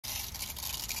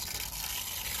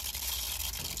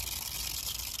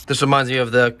This reminds me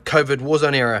of the COVID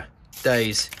Warzone era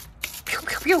days. Pew,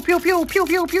 pew, pew, pew, pew,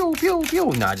 pew, pew, pew, pew.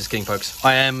 Nah, just kidding, folks.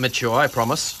 I am mature, I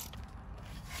promise.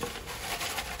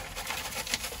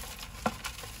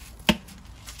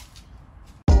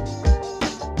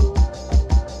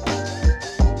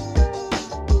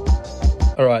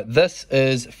 Alright, this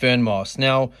is fern moss.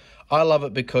 Now, I love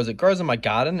it because it grows in my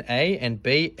garden, A, and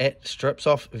B, it strips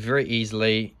off very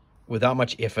easily without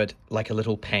much effort, like a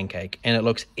little pancake, and it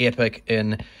looks epic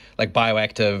in like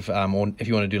bioactive, or if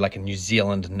you want to do like a New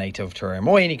Zealand native terrarium,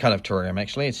 or any kind of terrarium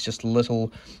actually. It's just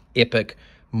little epic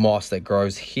moss that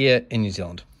grows here in New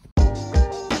Zealand.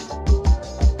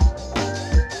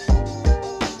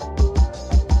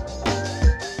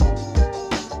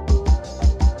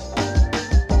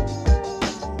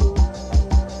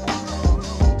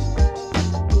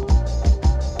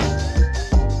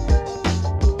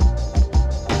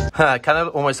 It kind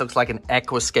of almost looks like an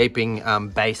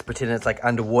aquascaping base, pretending it's like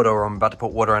underwater, or I'm about to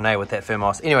put water in there with that fern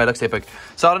moss. Anyway, it looks epic.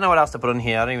 So I don't know what else to put in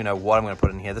here. I don't even know what I'm going to put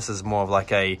in here. This is more of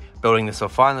like a building this for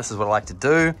fun. This is what I like to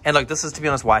do. And look, this is, to be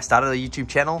honest, why I started a YouTube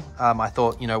channel. I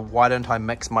thought, you know, why don't I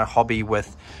mix my hobby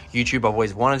with YouTube? I've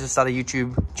always wanted to start a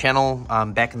YouTube channel.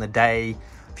 Back in the day,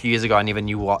 a few years ago, I never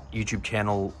knew what YouTube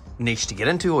channel niche to get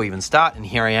into or even start. And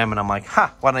here I am, and I'm like,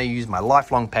 why don't I use my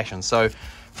lifelong passion? So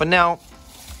for now,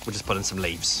 we'll just put in some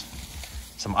leaves,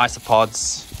 some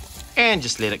isopods, and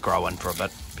just let it grow in for a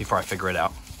bit before I figure it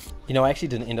out. You know, I actually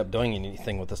didn't end up doing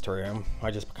anything with this terrarium.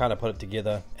 I just kind of put it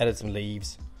together, added some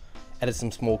leaves, added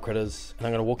some small critters, and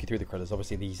I'm going to walk you through the critters.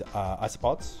 Obviously, these are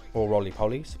isopods, or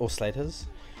roly-polies, or slaters.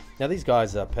 Now, these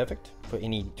guys are perfect for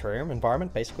any terrarium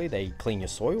environment. Basically, they clean your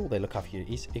soil, they look after your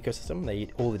ecosystem, they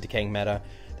eat all the decaying matter.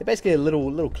 They're basically a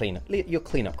little cleanup, your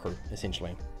cleanup crew,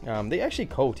 essentially. They're actually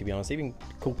cool, to be honest, even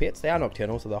cool pets. They are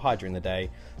nocturnal, so they'll hide during the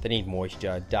day. They need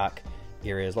moisture, dark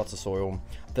areas, lots of soil.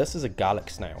 This is a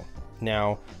garlic snail.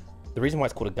 Now, the reason why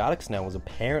it's called a garlic snail was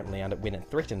apparently when it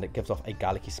threatened, it gives off a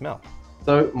garlicky smell.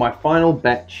 So my final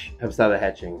batch have started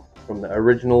hatching from the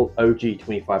original OG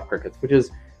 25 crickets, which is,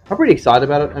 I'm pretty excited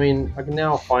about it. I mean, I can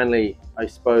now finally, I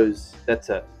suppose, that's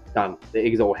it, done. The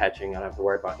eggs are all hatching. I don't have to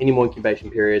worry about any more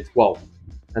incubation periods. Well,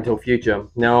 until future.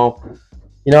 Now,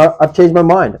 you know, I've changed my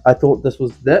mind. I thought this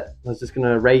was it. I was just going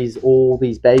to raise all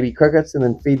these baby crickets and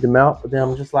then feed them out. But then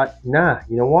I'm just like, nah,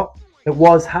 you know what? It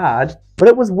was hard, but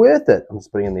it was worth it. I'm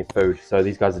just putting in their food. So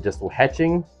these guys are just all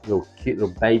hatching, little cute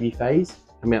little baby phase,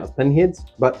 coming out with pinheads.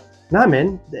 But nah,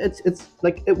 man, it's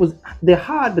like they're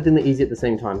hard, but then they're easy at the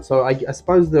same time. So I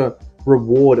suppose the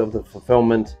reward of the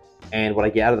fulfillment and what I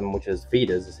get out of them, which is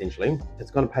feeders, essentially,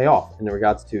 it's going to pay off in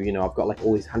regards to, you know, I've got like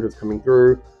all these hundreds coming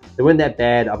through. They weren't that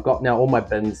bad. I've got now all my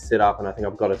bins set up, and I think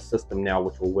I've got a system now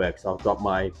which will work. So I've got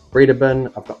my breeder bin,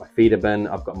 I've got my feeder bin,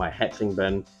 I've got my hatchling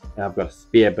bin, and I've got a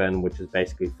spare bin, which is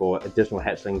basically for additional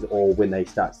hatchlings or when they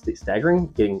start staggering,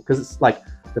 because it's like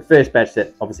the first batch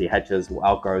that obviously hatches will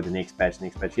outgrow the next batch.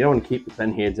 You don't want to keep the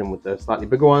pinheads in with the slightly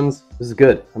bigger ones. This is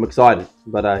good. I'm excited.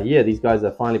 But yeah, these guys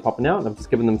are finally popping out, and I've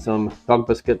just given them some dog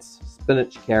biscuits,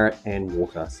 spinach, carrot, and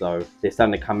water. So they're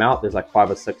starting to come out. There's like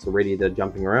 5 or 6 already that are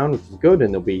jumping around, which is good,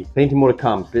 and there'll be plenty more to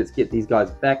come. So let's get these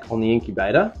guys back on the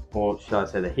incubator, or should I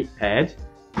say the heat pad,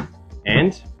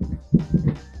 and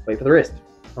wait for the rest.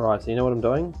 All right, so you know what I'm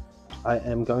doing? I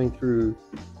am going through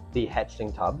the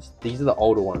hatchling tubs. These are the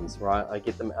older ones, right? I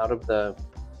get them out of the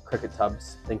cricket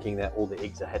tubs thinking that all the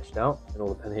eggs are hatched out and all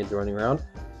the pinheads are running around,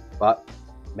 but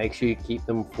make sure you keep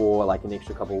them for like an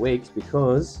extra couple of weeks,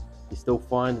 because you still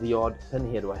find the odd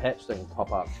pinhead or hatchling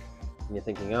pop up and you're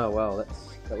thinking, oh well,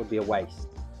 that would be a waste.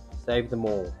 Save them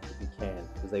all if you can,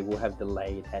 because they will have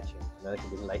delayed hatching. You know, they can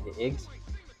delay the eggs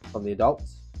from the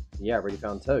adults. Yeah, I've already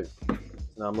found 2.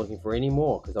 Now I'm looking for any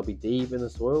more, because I'll be deep in the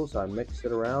soil, so I mix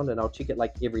it around and I'll check it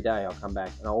like every day. I'll come back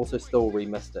and I'll also still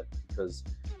remist it, because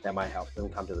that might help them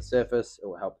come to the surface. It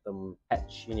will help them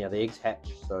hatch any other eggs hatch.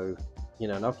 So, you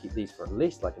know, and I'll keep these for at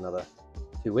least like another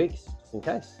 2 weeks just in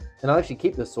case. And I'll actually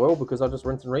keep the soil because I'll just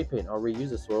rinse and repeat. I'll reuse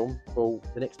the soil for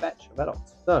the next batch of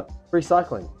adults. So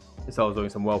recycling. So I was doing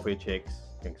some welfare checks.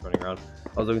 Skink's running around.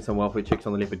 I was doing some welfare checks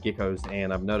on the leopard geckos,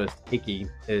 and I've noticed Icky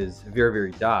is very,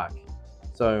 very dark.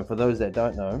 So for those that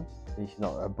don't know, she's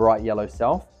not a bright yellow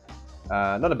self.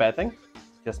 Not a bad thing.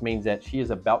 Just means that she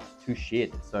is about to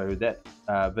shed. So that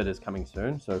vid is coming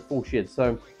soon. So full shed.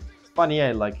 So it's funny,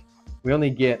 eh? Like we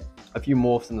only get a few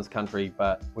morphs in this country,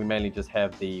 but we mainly just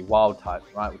have the wild type,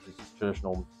 right? Which is just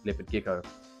traditional leopard gecko.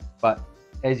 But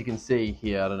as you can see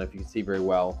here, I don't know if you can see very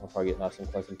well. I'll probably get nice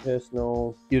and close and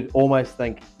personal. You'd almost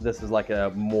think this is like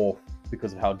a morph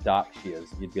because of how dark she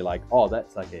is. You'd be like, oh,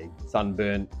 that's like a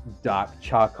sunburnt, dark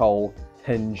charcoal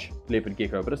tinge leopard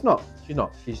gecko, but it's not. She's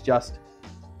not. She's just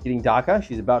getting darker.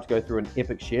 She's about to go through an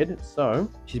epic shed. So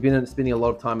she's been spending a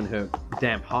lot of time in her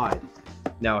damp hide.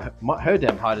 Now her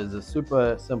damp hide is a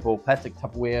super simple plastic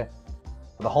Tupperware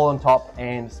with a hole on top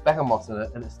and spackle box in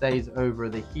it, and it stays over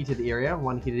the heated area,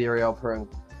 one heated area of her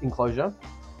enclosure.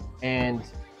 And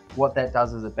what that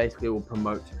does is it basically will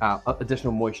promote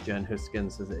additional moisture in her skin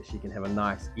so that she can have a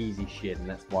nice easy shed, and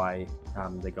that's why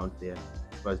they go into their,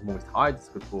 I suppose, moist hides. It's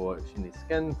good for shedding their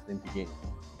skin, for them to get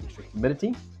extra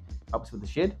humidity, helps with the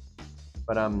shed.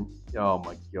 But oh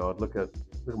my god, look at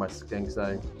my skinks.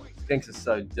 Skinks are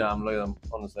so dumb. Look at them,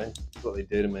 honestly. That's what they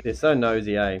do to me. They're so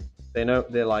nosy, eh? They know,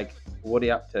 they're like, what are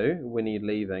you up to when you're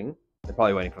leaving? They're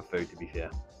probably waiting for food, to be fair.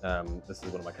 This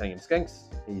is one of my Terrarium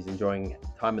skinks. He's enjoying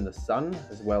time in the sun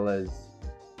as well as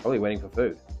probably waiting for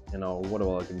food. And what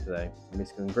do I give him today?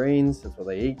 Mexican greens, that's what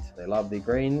they eat. They love their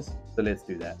greens, so let's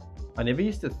do that. I never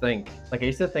used to think, like I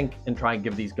used to think and try and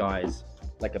give these guys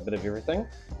like a bit of everything,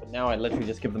 but now I literally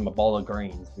just give them a bowl of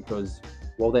greens because,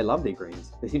 well, they love their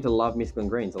greens. They seem to love Mexican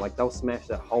greens. Like they'll smash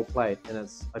that whole plate, and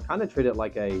I kind of treat it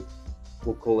like I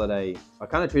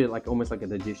kind of treat it like almost like a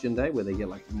digestion day where they get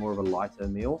like more of a lighter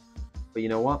meal. But you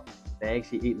know what? They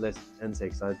actually eat less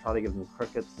insects. I try to give them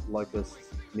crickets, locusts,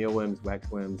 mealworms,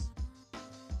 waxworms.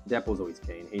 Dapple's always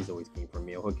keen. He's always keen for a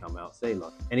meal. He'll come out, say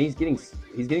look, and he's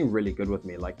getting really good with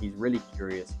me. Like he's really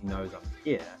curious. He knows I'm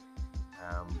here,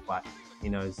 but he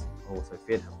knows I also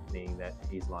fed him, meaning that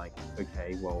he's like,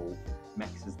 okay, well,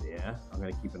 Max is there. I'm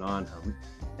going to keep an eye on him.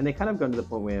 And they kind of gotten to the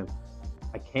point where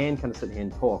I can kind of sit here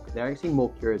and talk. They're actually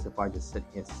more curious if I just sit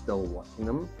here still watching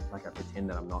them, like I pretend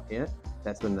that I'm not here.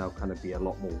 That's when they'll kind of be a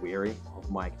lot more wary of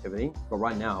my activity. But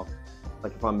right now,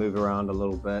 like if I move around a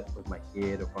little bit with my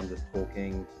head, or if I'm just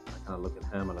talking, I kind of look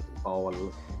at him, I look at Bo, I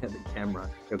look at the camera,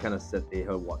 he'll kind of sit there,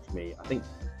 he'll watch me. I think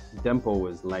Dimple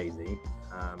is lazy.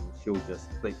 She'll just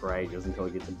sleep for ages until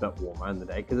it gets a bit warmer in the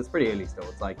day, because it's pretty early still.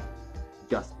 It's like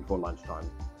just before lunchtime,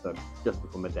 so just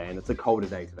before midday, and it's a colder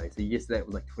day today. So yesterday it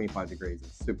was like 25 degrees,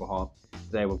 it's super hot.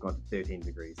 Today we've gone to 13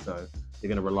 degrees, so they're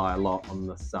going to rely a lot on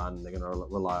the sun, they're going to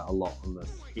rely a lot on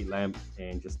this heat lamp,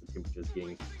 and just the temperatures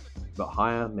getting a bit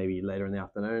higher, maybe later in the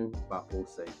afternoon, but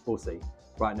we'll see.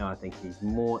 Right now I think he's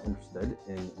more interested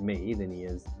in me than he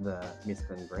is the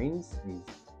Mexican greens. He's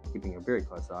keeping a very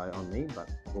close eye on me, but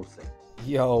we'll see.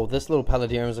 Yo, this little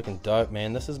Paludarium is looking dope,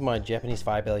 man. This is my Japanese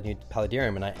fire-bellied Newt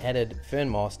Paludarium, and I added fern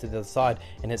moss to the other side,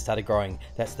 and it started growing.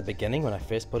 That's the beginning when I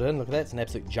first put it in. Look at that, it's an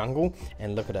absolute jungle,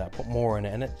 and look at it, I put more in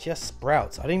it, and it just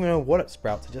sprouts. I don't even know what it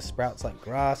sprouts. It just sprouts like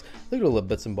grass. Look at all the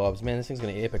bits and bobs, man. This thing's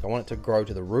gonna be epic. I want it to grow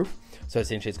to the roof, so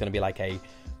essentially it's gonna be like a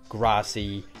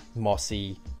grassy,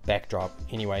 mossy backdrop.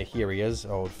 Anyway, here he is,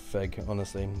 old fig,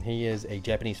 honestly. He is a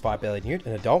Japanese fire-bellied Newt,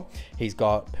 an adult. He's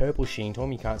got purple sheen to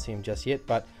him. You can't see him just yet,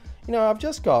 but you know, I've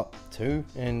just got two,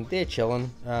 and they're chilling.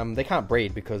 They can't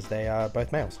breed because they are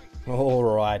both males.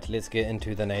 Alright, let's get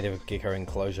into the native gecko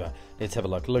enclosure. Let's have a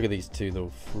look. Look at these two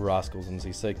little rascals, and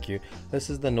he's so cute.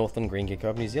 This is the northern green gecko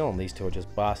of New Zealand. These two are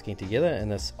just basking together in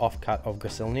this offcut of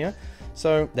Gracilnia.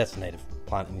 So that's a native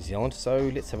plant in New Zealand.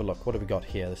 So let's have a look. What have we got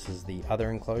here? This is the other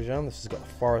enclosure. This has got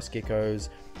the forest geckos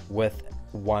with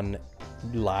one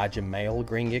larger male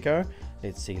green gecko.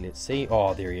 Let's see.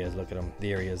 Oh, there he is. Look at him.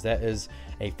 There he is. That is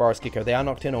a forest gecko. They are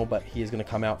nocturnal, but he is going to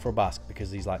come out for a bask because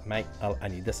he's like, mate, I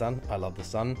need the sun. I love the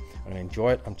sun. I'm going to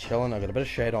enjoy it. I'm chilling. I've got a bit of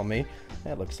shade on me.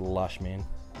 That looks lush, man.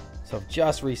 So I've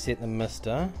just reset the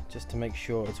mister just to make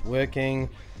sure it's working.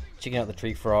 Checking out the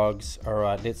tree frogs.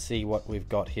 Alright, let's see what we've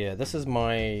got here. This is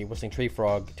my whistling tree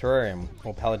frog terrarium,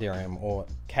 or paludarium, or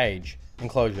cage,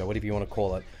 enclosure, whatever you want to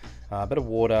call it. A bit of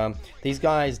water. These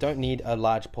guys don't need a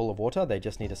large pool of water. They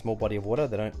just need a small body of water.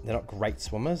 They're not great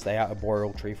swimmers. They are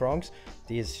arboreal tree frogs.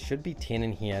 There should be 10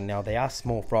 in here. Now they are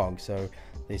small frogs, so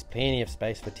there's plenty of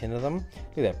space for 10 of them.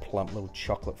 Look at that plump little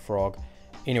chocolate frog.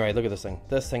 Anyway, look at this thing.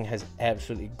 This thing has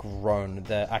absolutely grown.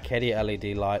 The Arcadia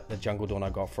LED light, the jungle dawn I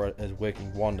got for it, is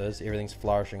working wonders. Everything's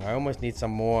flourishing. I almost need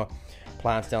some more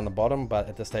plants down the bottom, but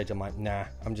at this stage I'm like, nah,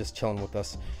 I'm just chilling with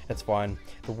this. It's fine.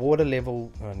 The water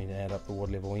level, I need to add up the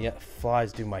water level. Yeah,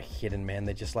 flies do my head in, man.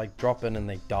 They just like drop in and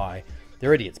they die.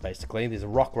 They're idiots, basically. There's a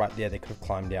rock right there they could have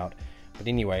climbed out. But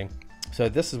anyway, so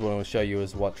this is what I will show you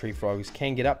is what tree frogs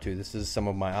can get up to. This is some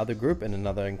of my other group in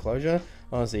another enclosure.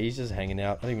 Honestly, he's just hanging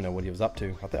out. I don't even know what he was up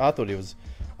to. I thought he was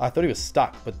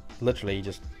stuck, but literally he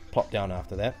just plopped down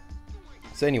after that.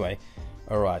 So anyway,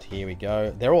 alright, here we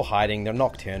go. They're all hiding. They're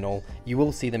nocturnal. You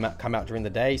will see them come out during the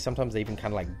day. Sometimes they even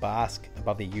kind of like bask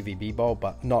above the UVB bowl,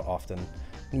 but not often.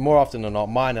 more often than not,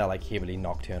 mine are like heavily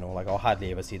nocturnal. Like I'll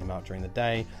hardly ever see them out during the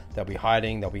day. They'll be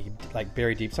hiding, they'll be like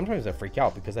buried deep. Sometimes they freak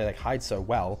out because they like hide so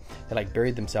well. They like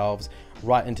buried themselves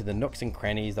right into the nooks and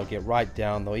crannies. They'll get right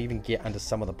down. They'll even get under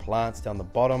some of the plants down the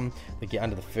bottom. They get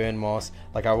under the fern moss.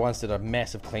 Like I once did a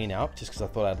massive clean out just because I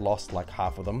thought I'd lost like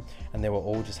half of them and they were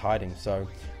all just hiding. So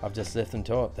I've just left them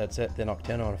to it. That's it. They're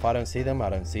nocturnal. And if I don't see them, I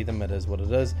don't see them. It is what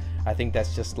it is. I think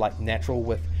that's just like natural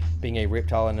with being a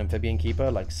reptile and amphibian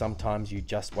keeper. Like sometimes you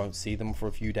just won't see them for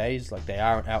a few days. Like they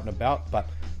aren't out and about, but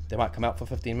they might come out for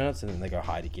 15 minutes and then they go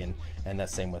hide again. And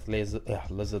that's same with lizards,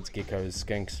 geckos,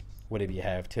 skinks, whatever you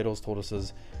have, turtles,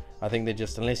 tortoises. I think they're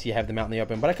just, unless you have them out in the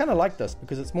open. But I kind of like this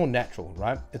because it's more natural,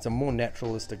 right? It's a more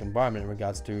naturalistic environment in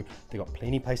regards to they got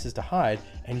plenty of places to hide,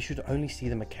 and you should only see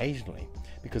them occasionally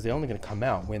because they're only going to come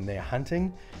out when they're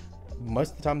hunting.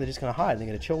 Most of the time they're just going to hide, they're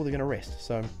going to chill, they're going to rest.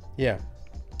 So yeah,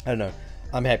 I don't know.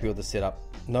 I'm happy with the setup.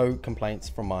 No complaints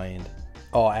from my end.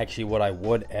 Oh, actually what I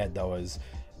would add though is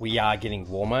we are getting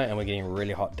warmer and we're getting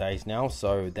really hot days now,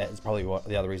 so that is probably what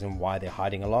the other reason why they're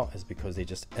hiding a lot is because they're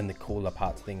just in the cooler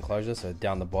parts of the enclosure, so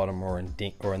down the bottom or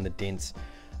in the dense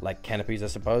like canopies, I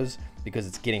suppose, because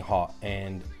it's getting hot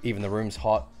and even the room's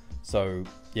hot. So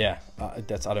yeah, I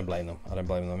don't blame them. I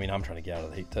mean, I'm trying to get out of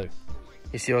the heat too.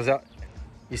 You see, I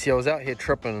was out here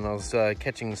tripping and I was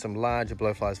catching some larger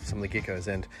blowflies for some of the geckos,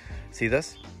 and see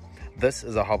this? This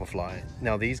is a hoverfly.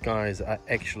 Now these guys are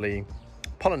actually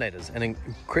pollinators and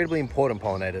incredibly important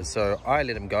pollinators, so I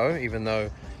let them go, even though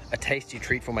a tasty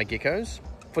treat for my geckos,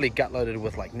 fully gut loaded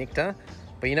with like nectar.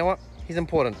 But you know what? He's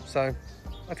important, so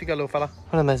off you go, little fella.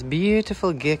 One of the most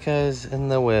beautiful geckos in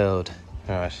the world.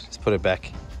 Alright, let's put it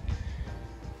back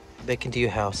into your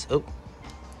house. Oh,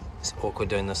 it's awkward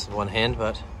doing this with one hand,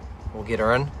 but we'll get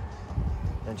her in,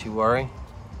 don't you worry.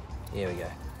 Here we go,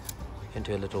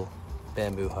 into a little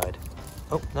bamboo hide.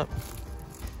 Oh, no.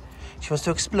 She wants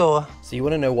to explore. So you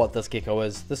want to know what this gecko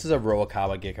is? This is a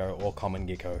Ruakawa gecko or common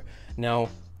gecko. Now,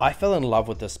 I fell in love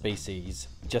with this species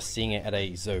just seeing it at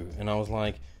a zoo. And I was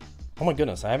like, oh my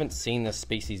goodness, I haven't seen this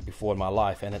species before in my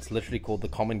life. And it's literally called the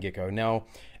common gecko. Now,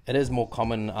 it is more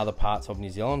common in other parts of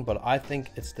New Zealand, but I think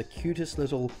it's the cutest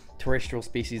little terrestrial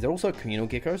species. They're also communal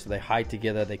geckos, so they hide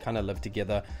together, they kind of live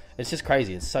together. It's just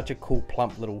crazy. It's such a cool,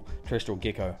 plump little terrestrial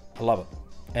gecko. I love it.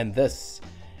 And this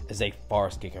is a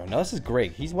forest gecko. Now this is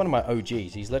Greg. He's one of my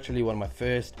OGs. He's literally one of my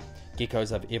first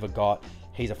geckos I've ever got.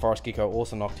 He's a forest gecko,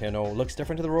 also nocturnal. Looks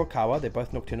different to the Ruakawa. They're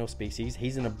both nocturnal species.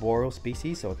 He's an arboreal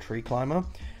species, so a tree climber.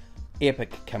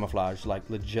 Epic camouflage, like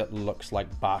legit looks like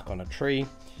bark on a tree.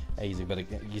 He's a bit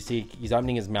of, you see he's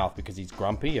opening his mouth because he's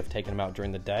grumpy. I've taken him out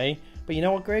during the day. But you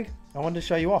know what, Greg? I wanted to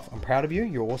show you off. I'm proud of you.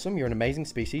 You're awesome. You're an amazing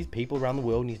species. People around the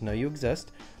world need to know you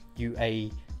exist.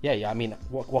 Yeah, I mean,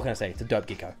 what can I say? It's a dope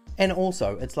gecko. And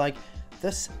also, it's like,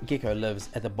 this gecko lives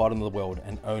at the bottom of the world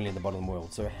and only at the bottom of the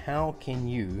world. So how can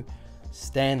you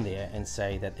stand there and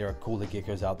say that there are cooler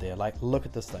geckos out there? Like, look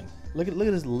at this thing. Look at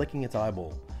this licking its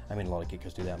eyeball. I mean, a lot of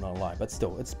geckos do that, I'm not gonna lie, but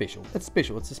still, it's special. It's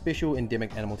special. It's a special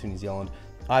endemic animal to New Zealand.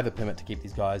 I have a permit to keep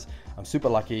these guys. I'm super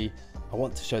lucky. I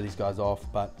want to show these guys off,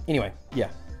 but anyway, yeah,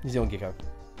 New Zealand gecko.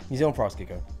 New Zealand forest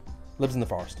gecko. Lives in the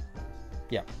forest.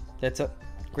 Yeah, that's it.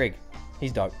 Greg.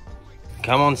 He's dope.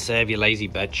 Come on, Sav, you lazy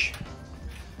bitch.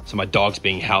 So my dog's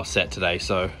being house sat today,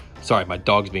 so... Sorry, my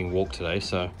dog's being walked today,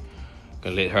 so... I'm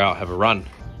gonna let her out, have a run.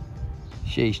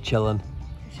 She's chilling.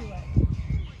 Is she wet?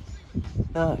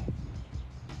 No.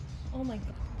 Oh my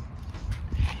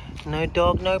god. No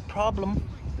dog, no problem.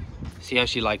 See how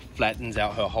she like flattens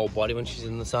out her whole body when she's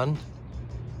in the sun?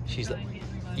 She's like...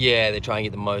 Yeah, they try and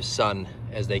get the most sun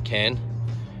as they can.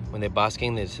 When they're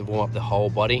basking, they just warm up the whole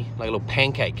body, like a little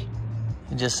pancake.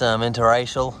 Just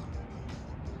interracial.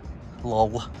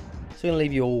 Lol. So I'm gonna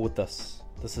leave you all with this.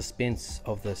 The suspense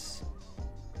of this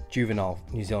juvenile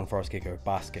New Zealand forest gecko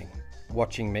basking.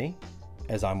 Watching me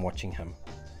as I'm watching him.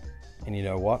 And you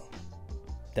know what?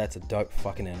 That's a dope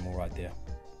fucking animal right there.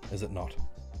 Is it not?